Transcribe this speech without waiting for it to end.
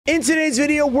In today's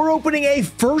video, we're opening a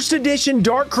first edition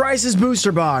Dark Crisis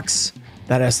booster box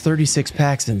that has 36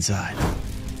 packs inside.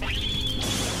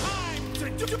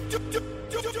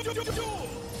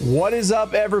 What is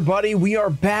up, everybody? We are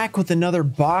back with another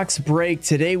box break.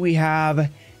 Today we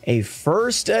have a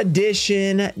first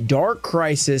edition Dark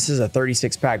Crisis. This is a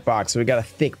 36 pack box, so we got a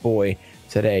thick boy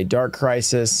today. Dark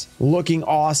Crisis looking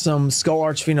awesome. Skull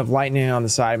Archfiend of Lightning on the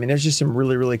side. I mean, there's just some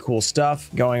really cool stuff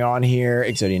going on here.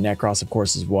 Exodia Necros, of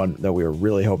course, is one that we were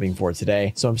really hoping for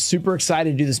today. So I'm super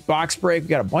excited to do this box break. We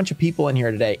got a bunch of people in here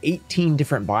today, 18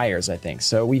 different buyers, I think.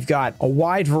 So we've got a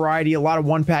wide variety, a lot of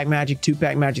 1-pack magic,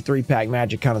 2-pack magic, 3-pack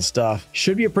magic kind of stuff.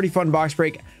 Should be a pretty fun box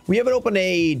break. We haven't opened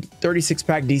a 36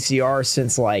 pack DCR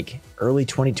since like early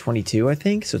 2022, I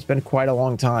think. So it's been quite a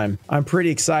long time. I'm pretty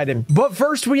excited. But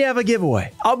first we have a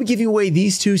giveaway. I'll be giving away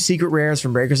these 2 secret rares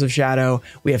from Breakers of Shadow.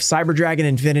 We have Cyber Dragon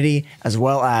Infinity, as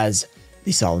well as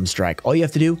the Solemn Strike. All you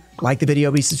have to do, like the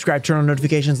video, be subscribed, turn on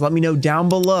notifications. Let me know down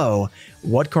below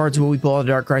what cards will we pull out of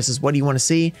Dark Crisis. What do you want to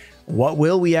see? What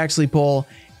will we actually pull?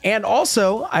 And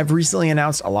also, I've recently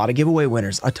announced a lot of giveaway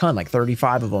winners, a ton, like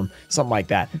 35 of them, something like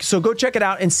that. So go check it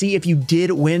out and see if you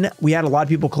did win. We had a lot of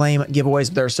people claim giveaways,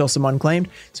 but there are still some unclaimed.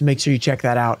 So make sure you check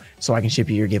that out so I can ship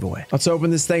you your giveaway. Let's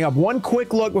open this thing up. One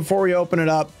quick look before we open it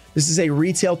up. This is a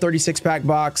retail 36 pack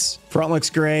box. Front looks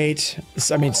great.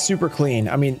 I mean, super clean.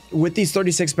 I mean, with these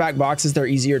 36 pack boxes, they're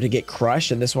easier to get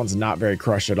crushed, and this one's not very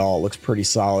crushed at all. It looks pretty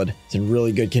solid. It's in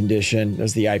really good condition.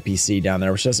 There's the IPC down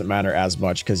there, which doesn't matter as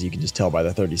much because you can just tell by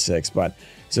the 36, but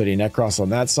Exodia Necros on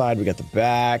that side. We got the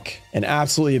back, and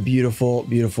absolutely a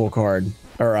beautiful card.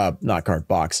 Or not card,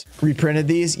 box. Reprinted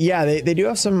these. Yeah, they do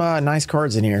have some nice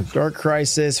cards in here. Dark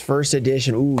Crisis first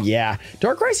edition. Ooh, yeah.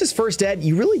 Dark Crisis first ed,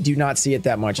 you really do not see it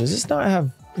that much. Is this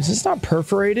not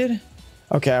perforated?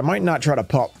 Okay, I might not try to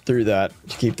pop through that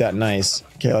to keep that nice.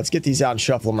 Okay, let's get these out and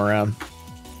shuffle them around.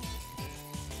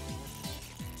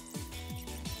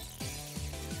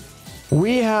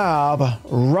 We have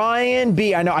Ryan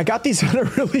B. I know I got these on a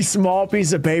really small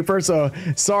piece of paper, so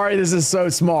sorry this is so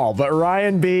small, but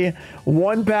Ryan B,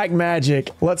 1-pack magic.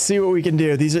 Let's see what we can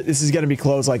do. This is going to be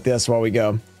closed like this while we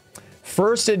go.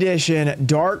 First edition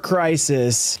Dark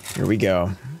Crisis. Here we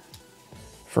go.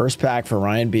 First pack for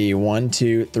Ryan B. 1,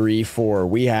 2, 3, 4.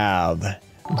 We have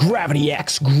Gravity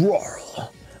X Grarl.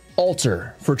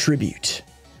 Altar for Tribute.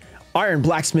 Iron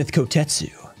Blacksmith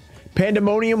Kotetsu.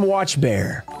 Pandemonium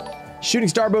Watchbear. Shooting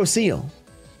Star Bow Seal.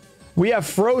 We have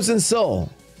Frozen Soul.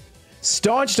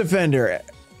 Staunch Defender.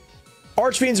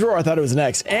 Archfiend's Roar. I thought it was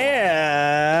next.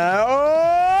 And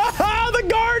the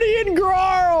Guardian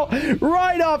Grarl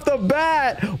right off the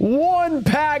bat.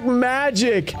 1-pack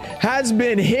magic has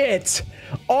been hit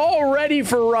already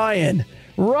for Ryan.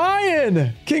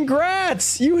 Ryan,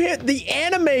 congrats. You hit the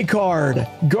anime card.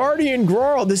 Guardian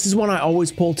Grarl. This is one I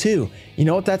always pull too. You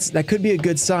know what? That could be a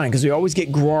good sign because we always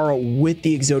get Grarl with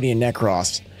the Exodia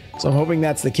Necros. So I'm hoping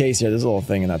that's the case here. There's a little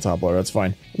thing in that top loader. That's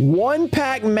fine.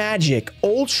 1-pack magic,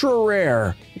 ultra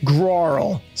rare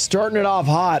Grarl. Starting it off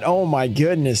hot. Oh my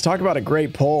goodness. Talk about a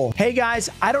great pull. Hey guys,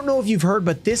 I don't know if you've heard,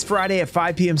 but this Friday at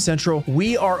 5 p.m. Central,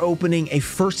 we are opening a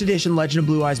first edition Legend of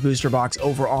Blue Eyes booster box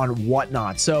over on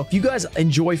Whatnot. So if you guys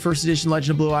enjoy first edition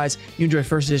Legend of Blue Eyes, you enjoy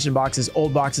first edition boxes,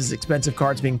 old boxes, expensive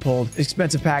cards being pulled,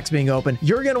 expensive packs being opened,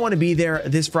 you're going to want to be there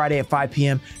this Friday at 5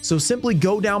 p.m. So simply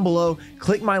go down below,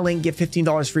 click my link, get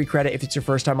 $15 free credit if it's your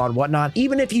first time on Whatnot.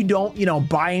 Even if you don't,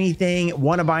 buy anything,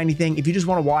 want to buy anything, if you just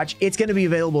want to watch, it's going to be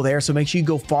available there. So make sure you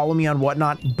go follow me on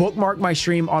Whatnot, bookmark my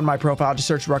stream on my profile, just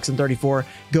search Ruxin34,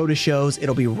 go to shows,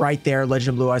 it'll be right there, Legend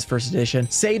of Blue Eyes first edition.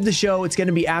 Save the show, it's going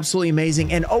to be absolutely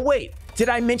amazing. And oh wait, did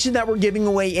I mention that we're giving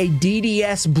away a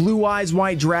DDS Blue Eyes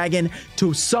White Dragon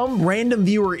to some random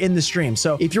viewer in the stream?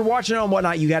 So if you're watching it on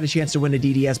Whatnot, you got a chance to win a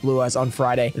DDS Blue Eyes on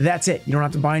Friday. That's it. You don't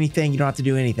have to buy anything. You don't have to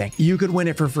do anything. You could win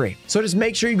it for free. So just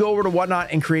make sure you go over to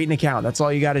Whatnot and create an account. That's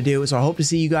all you got to do. So I hope to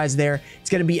see you guys there. It's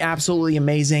going to be absolutely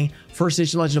amazing. First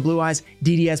edition Legend of Blue Eyes,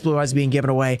 DDS Blue Eyes being given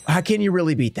away. How can you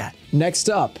really beat that? Next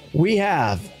up, we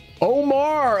have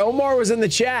Omar. Omar was in the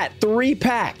chat. 3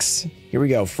 packs. Here we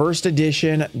go. First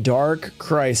edition Dark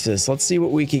Crisis. Let's see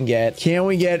what we can get. Can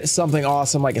we get something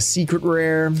awesome like a secret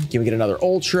rare? Can we get another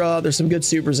ultra? There's some good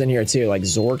supers in here too, like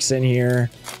Zork's in here.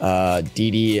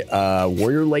 DD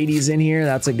Warrior Lady's in here.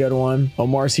 That's a good one.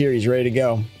 Omar's here. He's ready to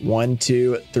go. 1,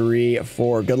 2, 3,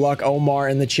 4. Good luck, Omar,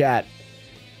 in the chat.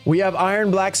 We have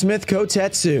Iron Blacksmith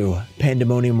Kotetsu.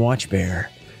 Pandemonium Watchbear.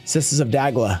 Sisters of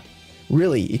Dagla.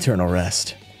 Really Eternal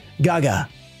Rest. Gaga.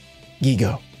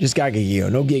 Gigo. Just Gaga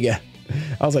Gigo. No Giga.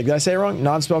 I was like, did I say it wrong?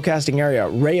 Non-spellcasting area.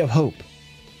 Ray of Hope.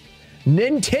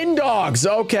 Nintendogs.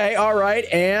 Okay, all right.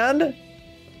 And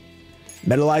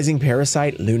Metallizing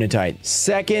Parasite Lunatite.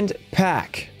 Second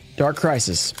pack. Dark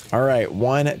Crisis. All right,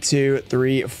 1, 2,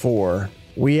 3, 4.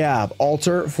 We have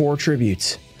Altar 4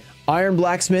 Tributes. Iron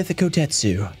Blacksmith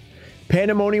Kotetsu.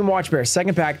 Pandemonium Watchbearer.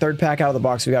 Second pack, third pack out of the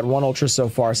box. We got 1 Ultra so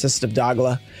far. Assist of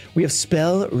Dagla. We have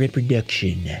Spell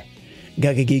Reproduction.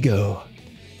 Gagagigo.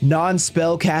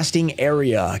 Non-spell casting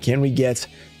area. Can we get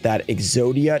that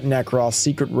Exodia Necros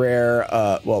secret rare,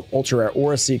 well, ultra rare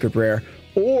or a secret rare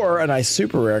or a nice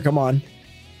super rare? Come on.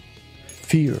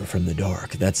 Fear from the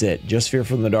Dark. That's it. Just Fear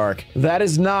from the Dark. That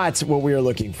is not what we are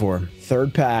looking for.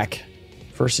 Third pack.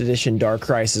 First edition Dark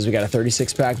Crisis. We got a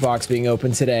 36 pack box being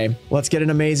opened today. Let's get an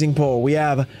amazing pull. We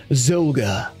have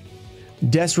Zolga.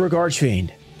 Deathstroke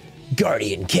Archfiend.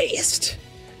 Guardian Caste.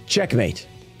 Checkmate.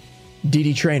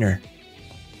 DD Trainer.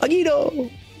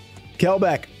 Yugioh.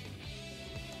 Kelbeck.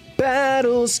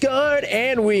 Battle Scarred,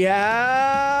 and we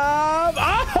have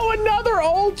another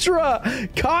Ultra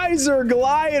Kaiser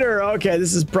Glider. Okay,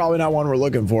 this is probably not one we're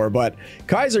looking for, but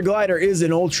Kaiser Glider is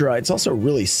an Ultra. It's also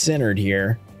really centered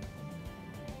here.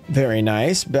 Very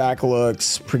nice. Back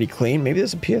looks pretty clean. Maybe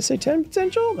there's a PSA 10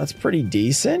 potential. That's pretty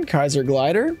decent. Kaiser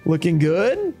Glider looking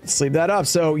good. Let's leave that up.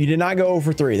 So you did not go 0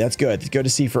 for 3. That's good. It's good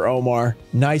to see for Omar.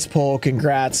 Nice pull.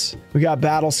 Congrats. We got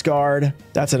Battle Scarred.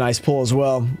 That's a nice pull as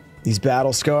well. These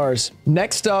Battle Scars.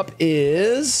 Next up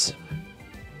is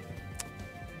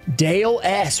Dale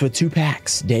S with 2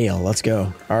 packs. Dale, let's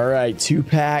go. All right, 2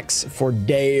 packs for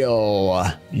Dale.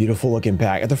 Beautiful looking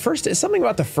pack. The first, something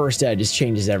about the first ed just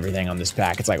changes everything on this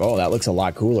pack. It's like, oh, that looks a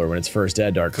lot cooler when it's first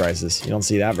ed Dark Crisis. You don't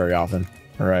see that very often.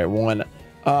 All right, 1.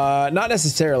 Not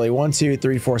necessarily. 1, 2,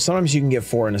 3, 4. Sometimes you can get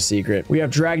 4 in a secret. We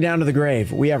have Drag Down to the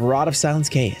Grave. We have Rod of Silence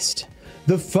Caste.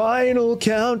 The Final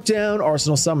Countdown.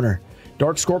 Arsenal Summoner.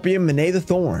 Dark Scorpion, Monet the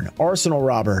Thorn, Arsenal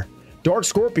Robber, Dark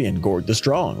Scorpion, Gord the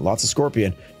Strong, lots of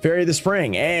Scorpion, Fairy of the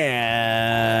Spring,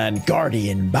 and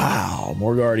Guardian Bow.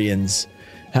 More Guardians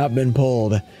have been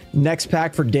pulled. Next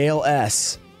pack for Dale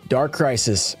S. Dark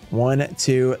Crisis, 1,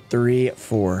 2, 3,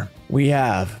 4. We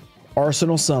have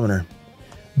Arsenal Summoner,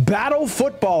 Battle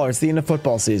Footballer. It's the end of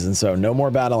football season, so no more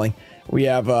battling. We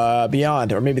have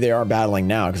Beyond, or maybe they are battling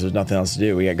now because there's nothing else to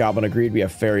do. We got Goblin of Greed, we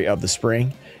have Fairy of the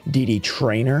Spring, DD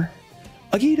Trainer,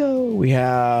 Yugioh, we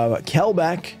have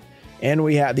Kelbeck, and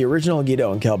we have the original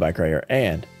Yugioh and Kelbeck right here,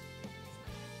 and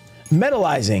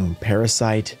Metallizing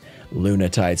Parasite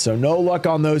Lunatite. So no luck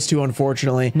on those two,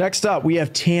 unfortunately. Next up, we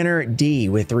have Tanner D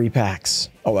with 3 packs.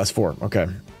 Oh, that's 4. Okay,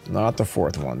 not the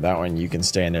 4th one. That one you can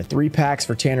stay in there. 3 packs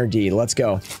for Tanner D. Let's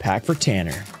go. Pack for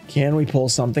Tanner. Can we pull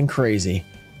something crazy?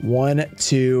 1,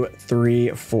 2, 3,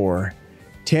 4.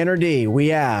 Tanner D, we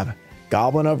have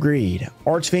Goblin of Greed,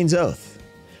 Archfiend's Oath,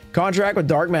 Contract with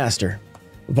Dark Master,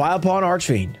 Vilepon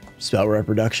Archfiend, Spell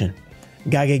Reproduction,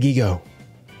 Gagagigo,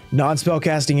 Non-Spell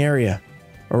Casting Area,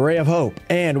 Array of Hope,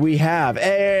 and we have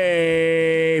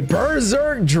a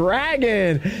Berserk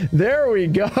Dragon. There we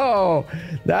go.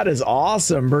 That is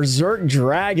awesome. Berserk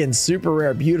Dragon, super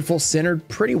rare, beautiful, centered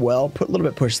pretty well. Put a little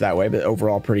bit pushed that way, but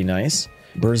overall pretty nice.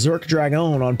 Berserk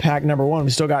Dragon on pack number 1.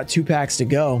 We still got 2 packs to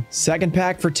go. Second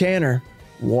pack for Tanner.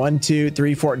 1, 2,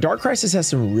 3, 4. Dark Crisis has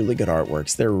some really good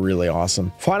artworks. They're really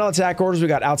awesome. Final attack orders. We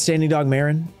got Outstanding Dog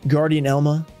Marin, Guardian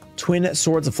Elma, Twin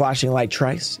Swords of Flashing Light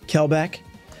Trice, Kelbeck,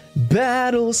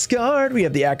 Battle Scarred. We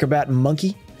have the Acrobat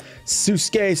Monkey,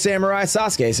 Sasuke Samurai,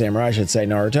 I should say,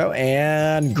 Naruto,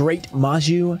 and Great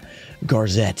Maju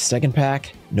Garzette. Second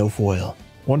pack, no foil.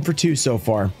 1 for 2 so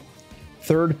far.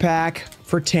 Third pack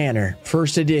for Tanner.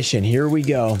 First edition. Here we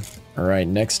go. All right,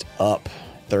 next up,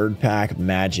 third pack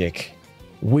Magic.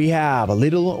 We have a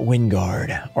Little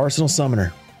Wingard, Arsenal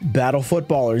Summoner, Battle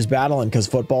Footballer. He's battling because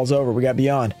football's over. We got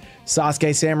Beyond,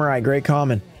 Sasuke Samurai, Great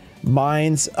Common,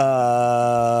 Mines,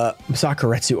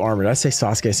 Sakuretsu Armor. Did I say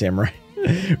Sasuke Samurai?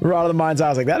 Rod of the Mind's Eye. I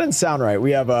was like, that didn't sound right. We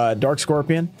have Dark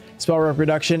Scorpion, Spell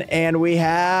Reproduction, and we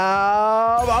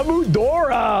have a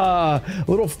Mudora,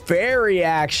 little fairy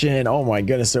action. Oh my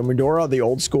goodness. So Mudora, the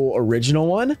old school original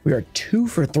one. We are 2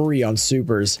 for 3 on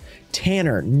supers.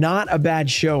 Tanner, not a bad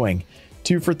showing.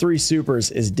 2 for 3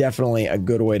 supers is definitely a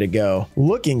good way to go.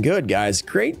 Looking good, guys.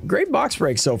 Great box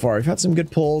break so far. We've had some good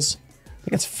pulls. I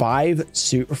think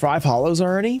it's 5 hollows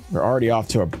already. We're already off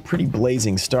to a pretty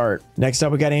blazing start. Next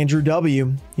up, we got Andrew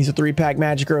W. He's a 3-pack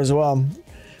Magicer as well.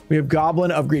 We have Goblin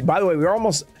of Greed. By the way, we're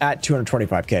almost at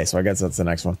 225k, so I guess that's the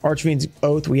next one. Archfiend's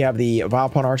Oath. We have the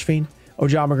Vilepon Archfiend,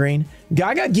 Ojama Green,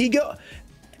 Gagagigo.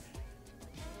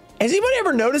 Has anybody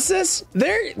ever noticed this?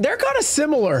 They're kind of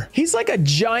similar. He's like a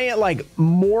giant, like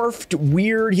morphed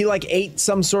weird. He like ate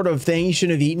some sort of thing he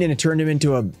shouldn't have eaten and it turned him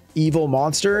into a evil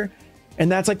monster.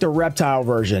 And that's like the reptile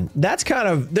version. That's kind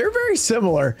of, they're very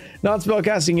similar. Non-spell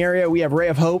casting area. We have Ray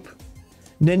of Hope,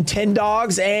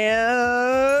 Nintendogs,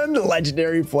 and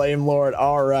Legendary Flame Lord.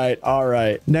 All right, all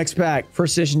right. Next pack,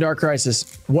 first edition Dark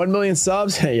Crisis. 1 million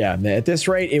subs. Yeah, man, at this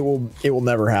rate, it will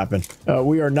never happen.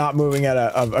 We are not moving at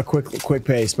a quick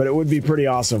pace, but it would be pretty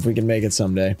awesome if we can make it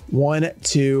someday. 1,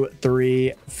 2,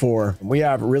 3, 4. We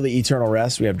have really Eternal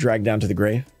Rest. We have Dragged Down to the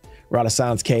Grave, Rod of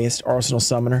Silence Cased, Arsenal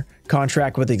Summoner,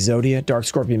 Contract with Exodia, Dark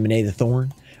Scorpion Monet the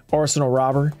Thorn, Arsenal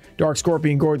Robber, Dark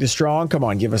Scorpion Gorg the Strong. Come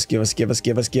on, give us a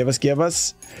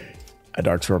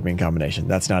Dark Scorpion combination.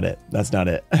 That's not it. That's not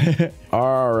it.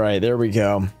 All right, there we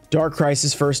go. Dark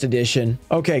Crisis first edition.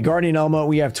 Okay, Guardian Elmo.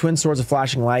 We have Twin Swords of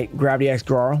Flashing Light, Gravity X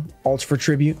Garl, Ults for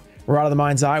Tribute, Rod of the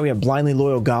Mind's Eye. We have Blindly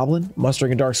Loyal Goblin,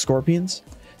 Mustering of Dark Scorpions,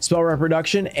 Spell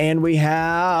Reproduction, and we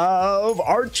have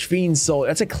Archfiend Soul.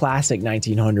 That's a classic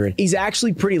 1900. He's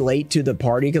actually pretty late to the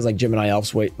party because like Gemini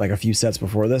Elves wait like a few sets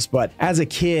before this. But as a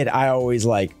kid, I always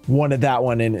like wanted that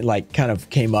one and it like kind of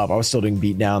came up. I was still doing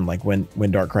Beatdown like when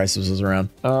Dark Crisis was around.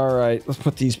 All right, let's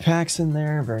put these packs in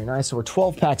there. Very nice. So we're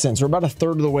 12 packs in. So we're about a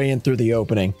third of the way in through the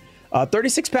opening.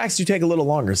 36 packs do take a little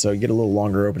longer, so you get a little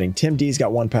longer opening. Tim D's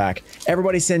got 1 pack.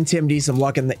 Everybody send Tim D some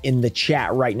luck in the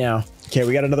chat right now. Okay,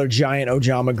 we got another giant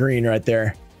Ojama green right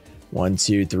there. 1,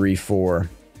 2, 3, 4.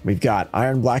 We've got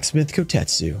Iron Blacksmith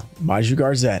Kotetsu, Maju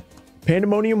Garzette,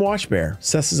 Pandemonium Watchbear,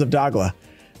 Cesses of Dagla,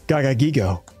 Gaga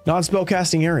Gigo,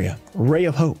 Non-Spellcasting Area, Ray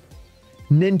of Hope,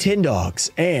 Nintendogs,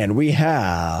 and we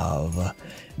have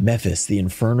Mephis, the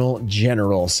Infernal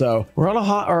General. So we're on a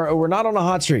hot, or we're not on a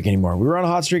hot streak anymore. We were on a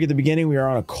hot streak at the beginning. We are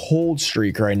on a cold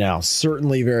streak right now.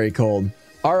 Certainly very cold.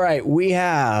 All right, we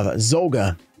have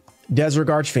Zolga, Desric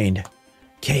Archfiend,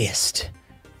 Chaist,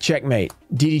 Checkmate,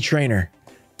 DD Trainer,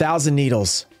 Thousand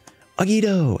Needles,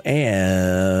 Agito,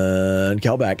 and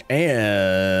Kelbeck,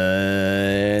 and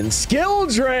Skill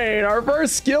Drain, our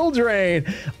first Skill Drain.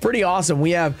 Pretty awesome. We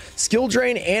have Skill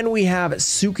Drain and we have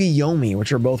Tsukiyomi,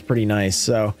 which are both pretty nice.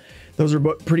 So those are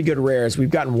pretty good rares. We've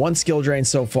gotten 1 Skill Drain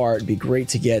so far. It'd be great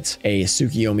to get a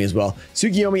Tsukiyomi as well.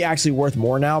 Tsukiyomi actually worth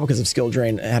more now because of Skill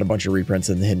Drain. It had a bunch of reprints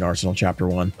in the Hidden Arsenal Chapter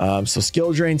 1. So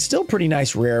Skill Drain, still pretty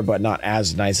nice rare, but not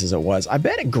as nice as it was. I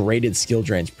bet a graded Skill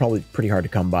Drain's probably pretty hard to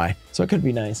come by. So it could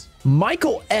be nice.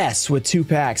 Michael S with 2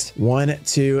 packs. 1,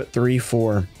 2, 3,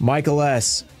 4. Michael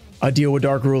S. A Deal with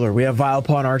Dark Ruler. We have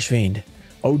Vilepon Archfiend,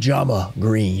 Ojama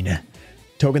Green,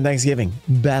 Token Thanksgiving,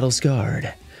 Battle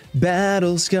Scarred,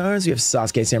 Battle Scars. We have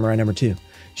Sasuke Samurai number 2,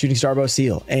 Shooting Starbow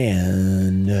Seal,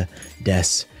 and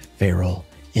Des Feral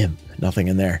Imp. Nothing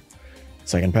in there.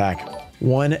 Second pack.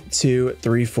 1, 2,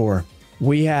 3, 4.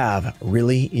 We have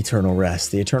really Eternal Rest.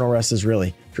 The Eternal Rest is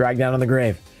really Drag Down on the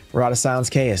Grave, Rod of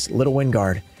Silence Chaos, Little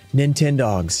Windguard,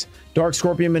 Nintendogs, Dark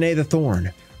Scorpion Monet the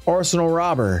Thorn, Arsenal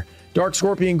Robber, Dark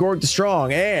Scorpion Gorg the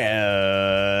Strong,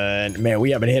 and man,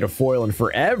 we haven't hit a foil in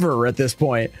forever at this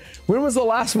point. When was the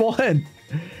last one?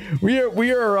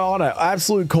 We are on an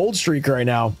absolute cold streak right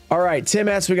now. All right, Tim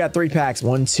S, we got 3 packs.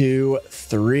 1, 2,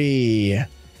 3.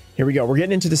 Here we go. We're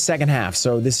getting into the second half.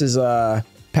 So this is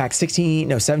pack 16,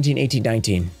 no, 17, 18,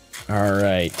 19. All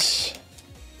right.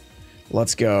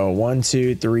 Let's go. 1,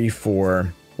 2, 3,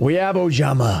 4. We have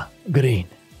Ojama Green,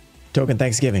 Token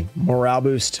Thanksgiving, Morale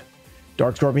Boost,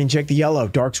 Dark Scorpion Check the Yellow,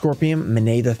 Dark Scorpion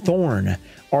Monet the Thorn,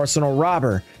 Arsenal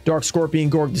Robber, Dark Scorpion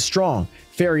Gorg the Strong,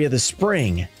 Fairy of the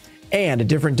Spring, and a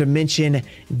Different Dimension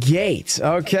Gate.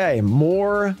 Okay,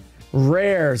 more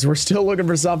rares. We're still looking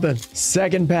for something.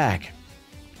 Second pack.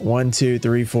 1, 2,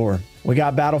 3, 4. We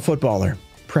got Battle Footballer,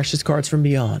 Precious Cards from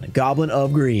Beyond, Goblin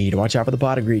of Greed. Watch out for the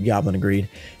Pot of Greed, Goblin of Greed.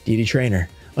 DD Trainer,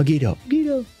 Agito,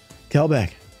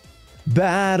 Kelbeck,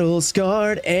 Battle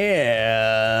Scarred,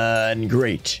 and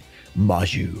Great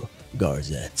Maju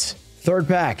Garzette. Third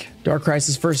pack, Dark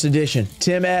Crisis first edition.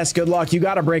 Tim S, good luck. You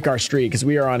got to break our streak because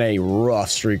we are on a rough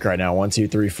streak right now. 1, 2,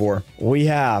 3, 4. We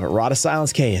have Rod of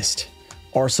Silence Chaos,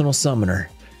 Arsenal Summoner.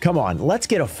 Come on, let's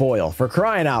get a foil. For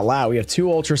crying out loud, we have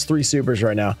 2 Ultras, 3 Supers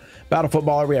right now. Battle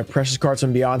Footballer, we have Precious Cards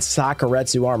from Beyond,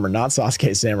 Sakuretsu Armor, not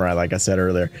Sasuke Samurai, like I said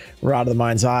earlier. Rod of the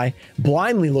Mind's Eye,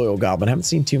 Blindly Loyal Goblin. Haven't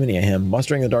seen too many of him.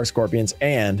 Mustering the Dark Scorpions,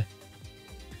 and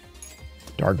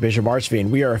Dark Bishop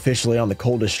Archfiend. We are officially on the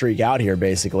coldest streak out here,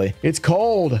 basically. It's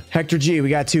cold. Hector G, we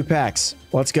got 2 packs.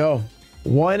 Let's go.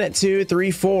 1, 2,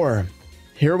 3, 4.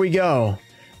 Here we go.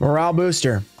 Morale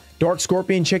Booster, Dark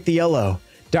Scorpion Check the Yellow,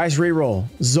 Dice Reroll,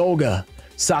 Zolga,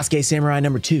 Sasuke Samurai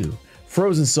number 2,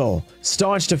 Frozen Soul,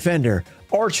 Staunch Defender,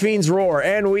 Archfiend's Roar,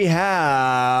 and we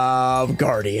have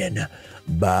Guardian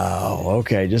Bow.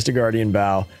 Okay, just a Guardian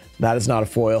Bow. That is not a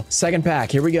foil. Second pack,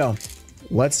 here we go.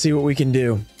 Let's see what we can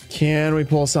do. Can we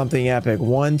pull something epic?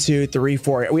 1, 2, 3,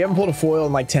 4. We haven't pulled a foil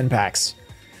in like 10 packs.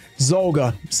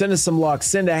 Zolga, send us some luck.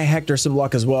 Send Hector some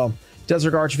luck as well.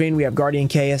 Desert Archfiend, we have Guardian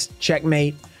Chaos,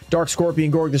 Checkmate, Dark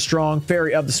Scorpion, Gorg the Strong,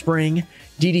 Fairy of the Spring,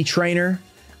 DD Trainer,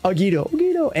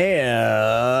 Yugioh,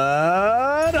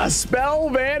 and a Spell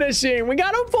Vanishing. We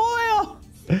got a foil.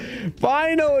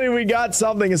 Finally, we got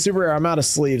something, a super rare. I'm out of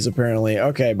sleeves, apparently.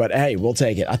 Okay, but hey, we'll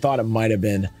take it. I thought it might have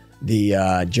been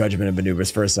the Judgment of Anubis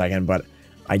for a second, but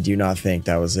I do not think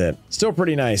that was it. Still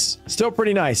pretty nice. Still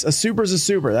pretty nice. A super's a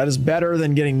super. That is better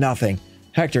than getting nothing.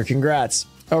 Hector, congrats.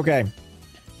 Okay.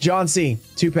 John C.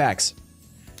 2 packs.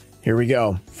 Here we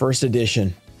go. First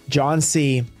edition. John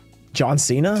C. John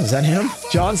Cena? Is that him?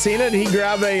 John Cena? Did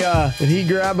he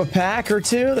grab a pack or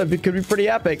two? That could be pretty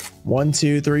epic. 1,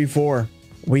 2, 3, 4.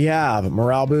 We have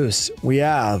Morale Boost. We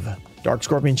have Dark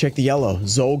Scorpion, Check the Yellow,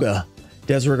 Zolga,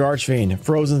 Desert Archfiend,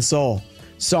 Frozen Soul,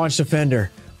 Staunch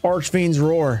Defender, Archfiend's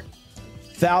Roar,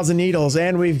 Thousand Needles,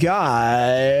 and we've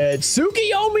got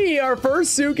Tsukiyomi, our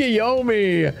first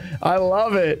Tsukiyomi. I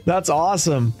love it. That's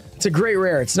awesome. It's a great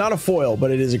rare. It's not a foil, but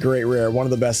it is a great rare. One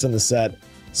of the best in the set.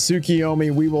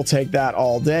 Tsukiyomi, we will take that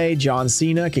all day. John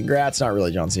Cena, congrats. Not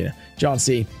really John Cena. John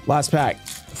C. Last pack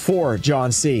for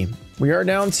John C. We are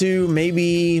down to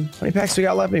maybe, how many packs we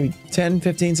got left? Maybe 10,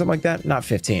 15, something like that. Not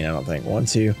 15, I don't think. 1,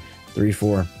 2, 3,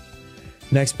 4.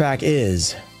 Next pack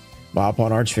is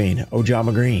Biopon Archfiend,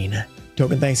 Ojama Green,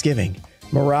 Token Thanksgiving,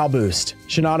 Morale Boost,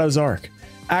 Shinato's Arc,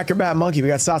 Acrobat Monkey. We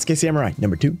got Sasuke Samurai,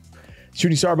 number 2.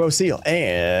 Shooting Star Bow Seal,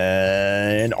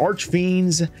 and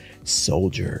Archfiend's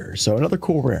Soldier. So another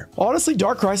cool rare. Honestly,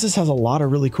 Dark Crisis has a lot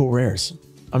of really cool rares.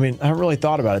 I mean, I haven't really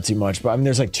thought about it too much, but I mean,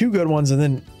 there's like 2 good ones, and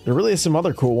then there really is some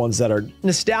other cool ones that are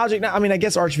nostalgic. I mean, I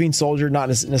guess Archfiend Soldier, not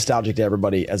as nostalgic to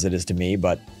everybody as it is to me,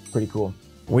 but pretty cool.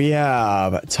 We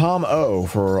have Tom O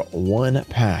for 1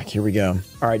 pack. Here we go.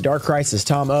 All right, Dark Crisis,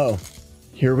 Tom O.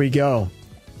 Here we go.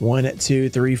 1, 2,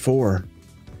 3, 4.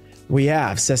 We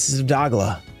have Cestus of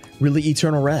Dagla, Really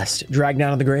Eternal Rest, Drag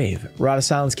Down to the Grave, Rod of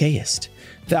Silence Chaos,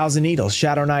 Thousand Needles,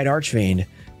 Shadow Knight Archfiend,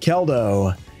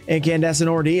 Keldo, Incandescent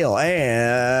Ordeal,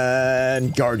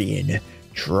 and Guardian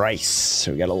Trice.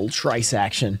 So we got a little Trice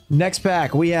action. Next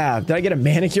pack, we have, did I get a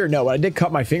manicure? No, but I did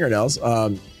cut my fingernails.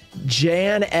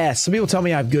 Jan S. Some people tell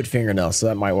me I have good fingernails, so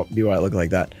that might be why I look like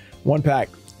that. 1 pack.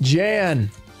 Jan,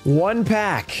 1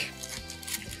 pack.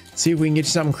 See if we can get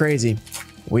you something crazy.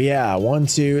 We have 1,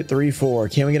 2, 3, 4.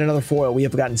 Can we get another foil? We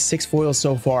have gotten 6 foils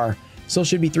so far. Still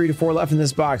should be 3 to 4 left in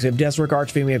this box. We have Deathstroke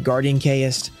Archfiend. We have Guardian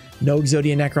Chaos. No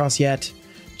Exodia Necros yet.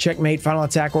 Checkmate, Final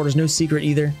Attack Orders. No secret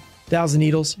either. Thousand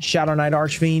Needles. Shadow Knight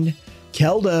Archfiend.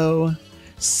 Keldo.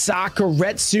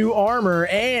 Sakuretsu Armor.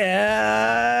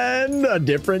 And a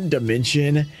Different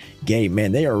Dimension Gate.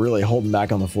 Man, they are really holding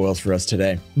back on the foils for us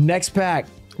today. Next pack.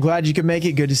 Glad you could make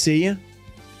it. Good to see you.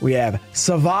 We have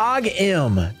Savag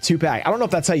M 2 pack. I don't know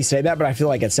if that's how you say that, but I feel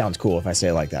like it sounds cool if I say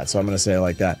it like that. So I'm going to say it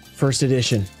like that. First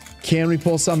edition. Can we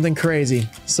pull something crazy?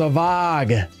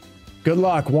 Savag. Good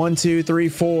luck. 1, 2, 3,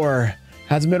 4.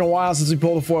 Hasn't been a while since we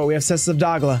pulled a foil. We have Cestus of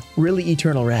Dagla, Really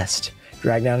Eternal Rest,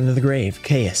 Drag Down into the Grave,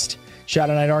 Chaos,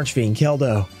 Shadow Knight Archfiend,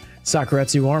 Keldo,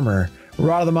 Sakuretsu Armor,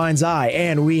 Rod of the Mind's Eye,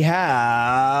 and we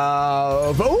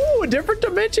have, oh, a Different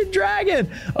Dimension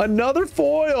Dragon, another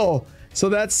foil. So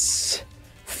that's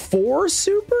 4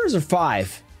 supers or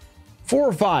 5? 4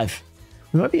 or 5?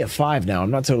 We might be at 5 now.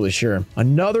 I'm not totally sure.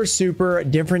 Another super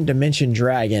Different Dimension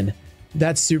Dragon.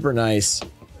 That's super nice.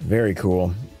 Very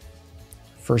cool.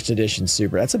 First edition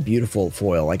super. That's a beautiful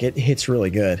foil. Like, it hits really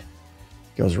good.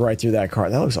 Goes right through that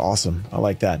card. That looks awesome. I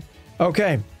like that.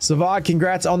 Okay, Savag,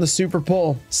 congrats on the super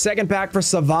pull. Second pack for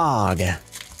Savag.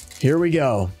 Here we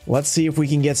go. Let's see if we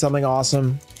can get something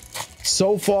awesome.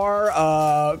 So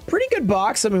far, pretty good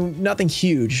box. I mean, nothing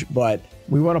huge, but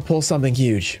we want to pull something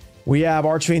huge. We have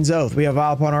Archfiend's Oath. We have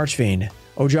Vilepon Archfiend,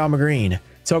 Ojama Green,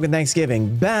 Token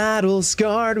Thanksgiving, Battle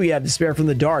Scarred. We have Despair from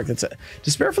the Dark.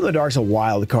 Despair from the Dark's a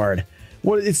wild card.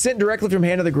 Well, it's sent directly from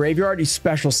hand to the graveyard. You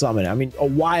special summon. I mean, a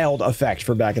wild effect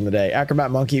for back in the day.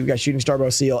 Acrobat Monkey. We got Shooting Star Bow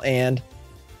Seal and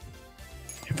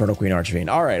Infernal Queen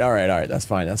Archfiend. All right. That's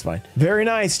fine. Very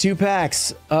nice. 2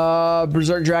 packs.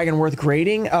 Berserk Dragon worth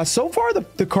grading. So far,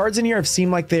 the cards in here have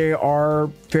seemed like they are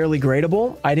fairly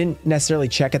gradable. I didn't necessarily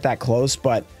check it that close,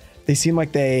 but they seem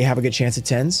like they have a good chance at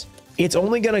 10s. It's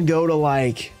only going to go to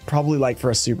like, probably like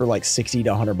for a super, like 60 to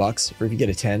 100 bucks for if you get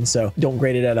a 10. So don't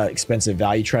grade it at an expensive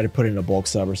value. Try to put it in a bulk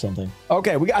sub or something.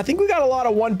 Okay, I think we got a lot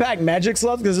of 1 pack magics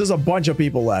left because there's a bunch of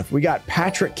people left. We got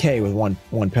Patrick K with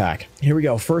one pack. Here we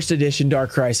go. First edition Dark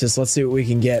Crisis. Let's see what we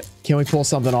can get. Can we pull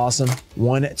something awesome?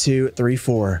 1, 2, 3,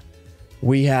 4.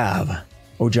 We have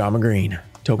Ojama Green,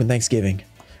 Token Thanksgiving,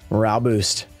 Morale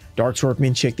Boost, Dark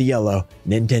Scorpion, Chick the Yellow,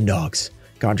 Nintendogs,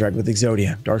 Contract with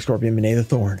Exodia, Dark Scorpion, Monet the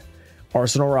Thorn,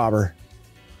 Arsenal Robber.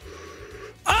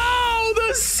 Oh,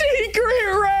 the secret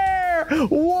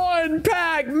One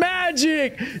pack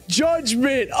magic.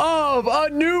 Judgment of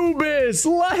Anubis.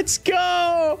 Let's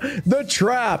go. The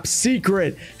trap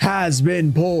secret has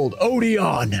been pulled.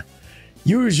 Odeon.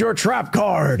 Use your trap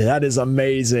card. That is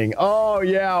amazing. Oh,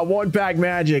 yeah. One pack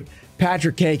magic.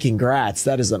 Patrick K, congrats.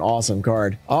 That is an awesome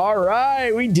card. All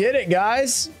right. We did it,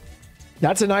 guys.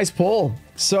 That's a nice pull.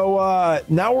 So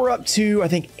now we're up to, I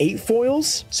think, 8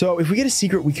 foils. So if we get a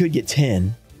secret, we could get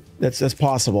 10. That's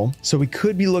possible. So we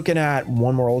could be looking at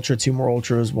 1 more ultra, 2 more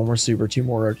ultras, 1 more super, 2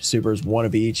 more supers, 1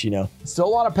 of each, you know. Still a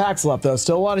lot of packs left, though.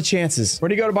 Still a lot of chances. Where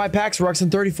do you go to buy packs?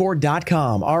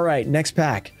 Ruxin34.com. All right, next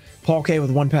pack. Paul K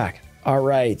with 1 pack. All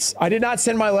right. I did not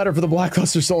send my letter for the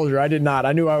Blackluster Soldier. I did not.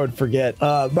 I knew I would forget.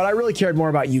 But I really cared more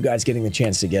about you guys getting the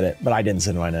chance to get it. But I didn't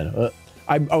send mine in.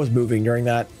 I was moving during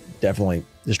that. Definitely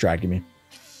distracted me.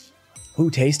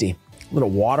 Ooh, tasty. Little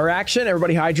water action.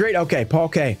 Everybody hydrate. Okay, Paul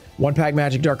K. 1 pack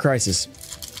Magic Dark Crisis.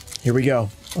 Here we go.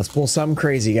 Let's pull something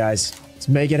crazy, guys. Let's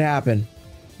make it happen.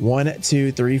 1,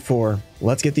 2, 3, 4.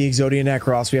 Let's get the Exodia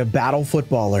Necros. We have Battle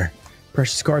Footballer.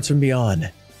 Precious Cards from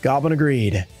Beyond. Goblin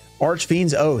Agreed.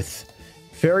 Archfiend's Oath.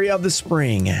 Fairy of the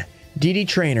Spring. DD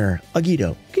Trainer.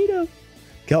 Yugioh.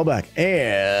 Kelbeck.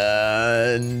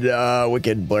 And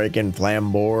Wicked Breaking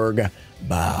Flamborg.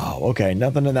 Bow. Okay,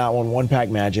 nothing in that one. 1 pack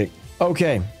magic.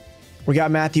 Okay, we got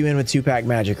Matthew in with 2 pack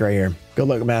magic right here. Good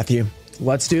luck, Matthew.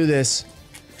 Let's do this.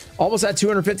 Almost at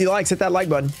 250 likes. Hit that like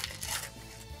button.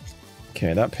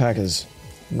 Okay, that pack is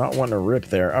not wanting to rip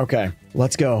there. Okay,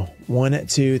 let's go. 1,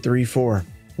 2, 3, 4.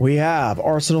 We have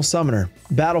Arsenal Summoner,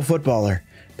 Battle Footballer,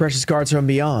 Precious Cards from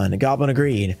Beyond, Goblin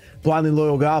Agreed, Blindly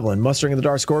Loyal Goblin, Mustering of the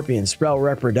Dark Scorpion, Spell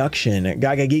Reproduction,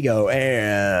 Gigo,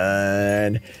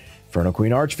 and Inferno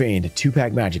Queen Archfiend. 2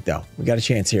 pack magic, though. We got a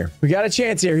chance here.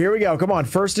 Here we go. Come on.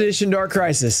 First edition Dark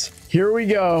Crisis. Here we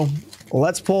go.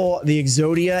 Let's pull the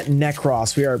Exodia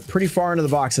Necros. We are pretty far into the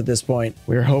box at this point.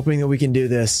 We're hoping that we can do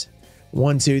this.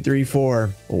 1, 2, 3, 4.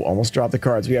 Oh, almost dropped the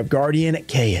cards. We have Guardian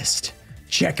Chaist.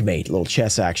 Checkmate. Little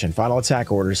chess action. Final attack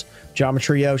orders.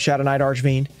 Geometrio, Shadow Knight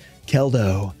Archfiend,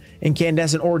 Keldo,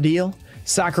 Incandescent Ordeal,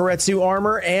 Sakuretsu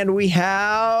Armor, and we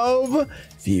have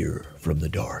Fear from the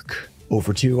Dark. 0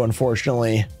 for 2,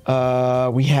 unfortunately.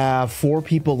 We have 4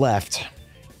 people left.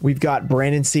 We've got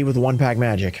Brandon C with 1 pack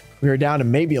magic. We are down to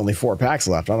maybe only 4 packs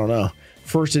left. I don't know.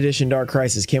 First edition Dark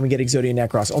Crisis. Can we get Exodia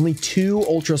Necros? Only 2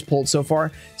 ultras pulled so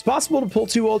far. It's possible to pull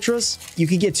 2 ultras. You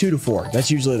can get 2 to 4. That's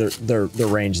usually the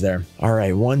range there. All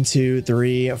right, 1, 2,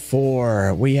 3,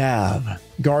 4. We have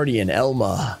Guardian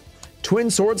Elma,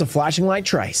 Twin Swords of Flashing Light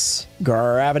Trice,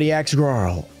 Gravity Axe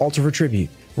Grarl, Altar for Tribute,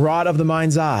 Rod of the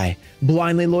Mind's Eye,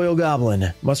 Blindly Loyal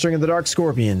Goblin, Mustering of the Dark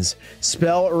Scorpions,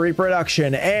 Spell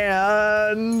Reproduction,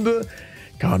 and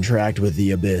Contract with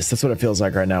the Abyss. That's what it feels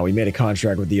like right now. We made a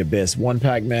contract with the Abyss. 1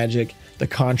 pack magic. The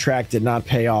contract did not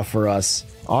pay off for us.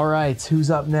 All right,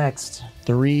 who's up next?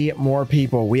 3 more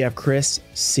people. We have Chris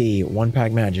C. 1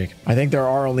 pack magic. I think there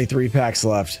are only 3 packs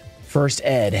left. First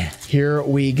Ed. Here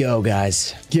we go,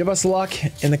 guys. Give us luck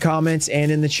in the comments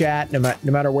and in the chat, no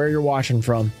matter where you're watching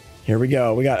from. Here we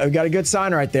go. We got a good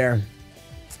sign right there.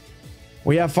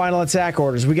 We have final attack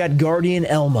orders. We got Guardian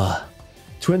Elma,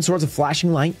 Twin Swords of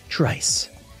Flashing Light Trice,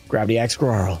 Gravity Axe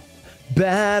Grarl,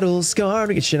 Battle Scar.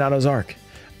 We get Shinato's Arc,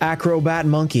 Acrobat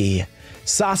Monkey,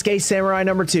 Sasuke Samurai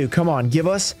number 2. Come on, give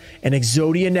us an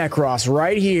Exodia Necros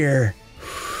right here.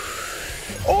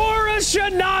 Aura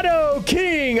Shinato,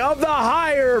 King of the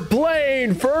Higher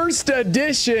Plane, first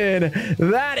edition.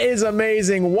 That is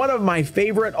amazing. One of my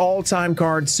favorite all-time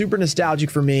cards. Super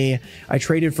nostalgic for me. I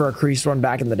traded for a crease one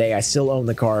back in the day. I still own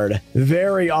the card.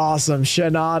 Very awesome.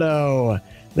 Shinato.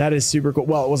 That is super cool.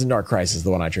 Well, it wasn't Dark Crisis,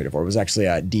 the one I traded for. It was actually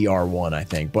a DR1, I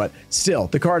think. But still,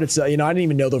 the card itself, you know, I didn't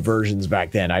even know the versions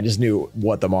back then. I just knew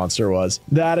what the monster was.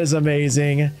 That is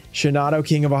amazing. Shinato,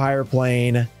 King of a Higher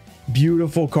Plane.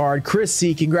 Beautiful card. Chris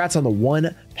C, congrats on the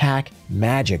 1 pack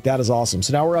magic. That is awesome.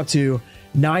 So now we're up to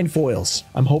 9 foils.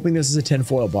 I'm hoping this is a 10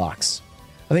 foil box.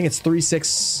 I think it's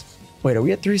 3-6. Wait, are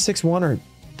we at 3-6-1 or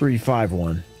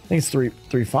 3-5-1? I think it's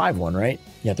 3-5-1, right?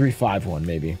 Yeah, 3-5-1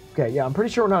 maybe. Okay, yeah, I'm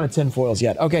pretty sure we're not at 10 foils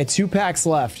yet. Okay, 2 packs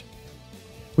left.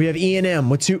 We have E&M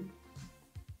with 2.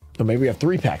 Oh, maybe we have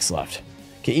 3 packs left.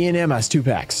 Okay, E&M has 2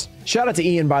 packs. Shout out to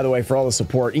Ian, by the way, for all the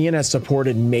support. Ian has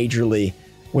supported majorly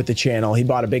with the channel. He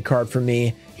bought a big card for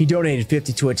me. He donated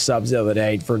 50 Twitch subs the other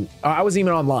day for, I wasn't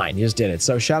even online. He just did it.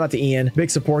 So shout out to Ian. Big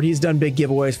support. He's done big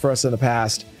giveaways for us in the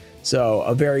past. So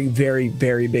a very, very,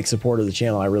 very big supporter of the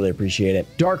channel. I really appreciate it.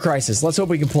 Dark Crisis. Let's hope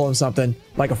we can pull him something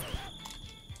like a...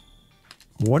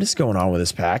 What is going on with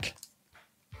this pack?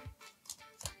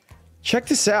 Check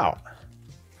this out.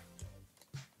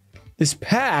 This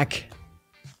pack,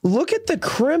 look at the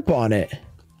crimp on it.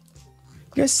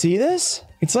 You guys see this?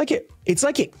 It's like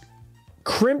it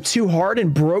crimped too hard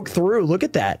and broke through. Look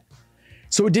at that.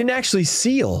 So it didn't actually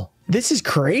seal. This is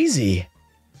crazy.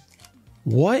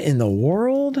 What in the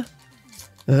world?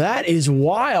 That is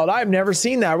wild. I've never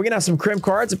seen that. We're gonna have some crimp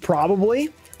cards, probably.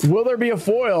 Will there be a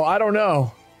foil? I don't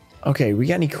know. Okay, we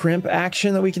got any crimp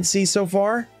action that we can see so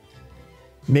far?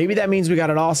 Maybe that means we got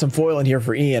an awesome foil in here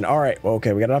for Ian. All right, well,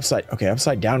 okay, we got an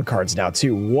upside down cards now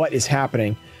too. What is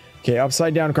happening? Okay,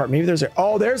 upside down card. Maybe there's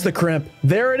there's the crimp.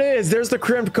 There it is. There's the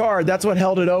crimped card. That's what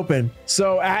held it open.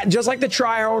 So just like the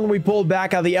Tri-Horn we pulled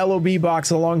back out of the LOB box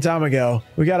a long time ago,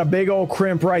 we got a big old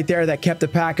crimp right there that kept the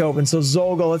pack open. So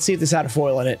Zolgo, let's see if this had a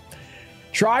foil in it.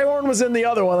 Tri-Horn was in the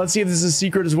other one. Let's see if this is a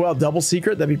secret as well. Double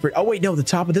secret. That'd be pretty. Oh, wait, no, the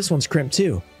top of this one's crimped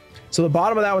too. So the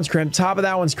bottom of that one's crimped. Top of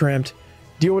that one's crimped.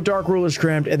 Deal with Dark Ruler's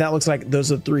crimped. And that looks like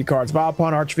those are the 3 cards. Bob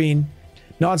Upon Archfiend.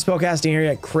 Non-spellcasting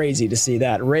area. Crazy to see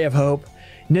that. Ray of Hope.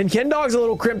 Ninkendog's a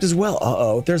little crimped as well.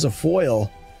 Uh-oh, there's a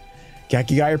foil.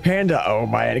 Gakigayer Panda. Oh,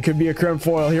 man, it could be a crimped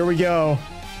foil. Here we go.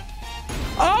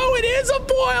 Oh, it is a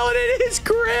foil and it is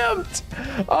crimped.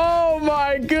 Oh,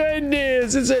 my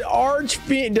goodness. It's an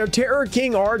Archfiend. They're Terror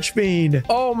King Archfiend.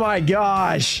 Oh, my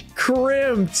gosh.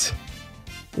 Crimped.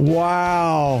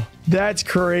 Wow. That's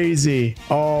crazy.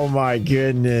 Oh, my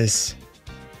goodness.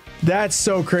 That's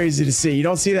so crazy to see. You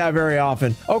don't see that very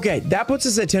often. Okay, that puts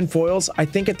us at 10 foils. I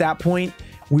think at that point,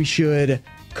 we should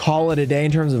call it a day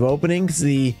in terms of opening because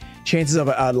the chances of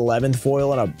an 11th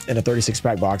foil in a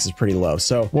 36-pack box is pretty low.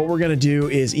 So what we're going to do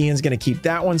is Ian's going to keep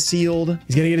that one sealed.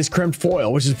 He's going to get his crimped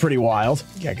foil, which is pretty wild.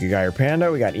 We got Gakigayer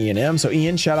Panda. We got Ian M. So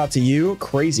Ian, shout out to you.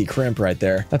 Crazy crimp right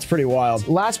there. That's pretty wild.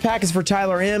 Last pack is for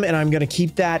Tyler M. And I'm going to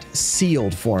keep that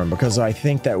sealed for him because I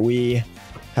think that we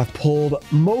have pulled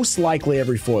most likely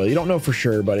every foil. You don't know for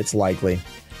sure, but it's likely.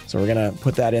 So we're going to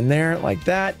put that in there like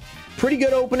that. Pretty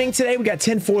good opening today. We got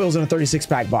 10 foils in a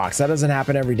 36-pack box. That doesn't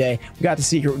happen every day. We got the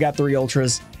secret. We got 3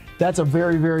 ultras. That's a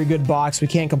very, very good box. We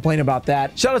can't complain about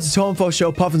that. Shout out to Toemfo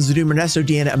Show, Puffin Zadoom, Ernesto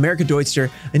Deanna, America Deutster,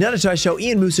 Another Show,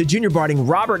 Ian Musa, Junior Barding,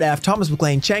 Robert F., Thomas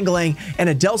McLean, Changalang, and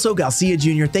Adelso Garcia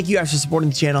Jr. Thank you guys for supporting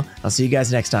the channel. I'll see you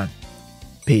guys next time.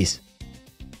 Peace.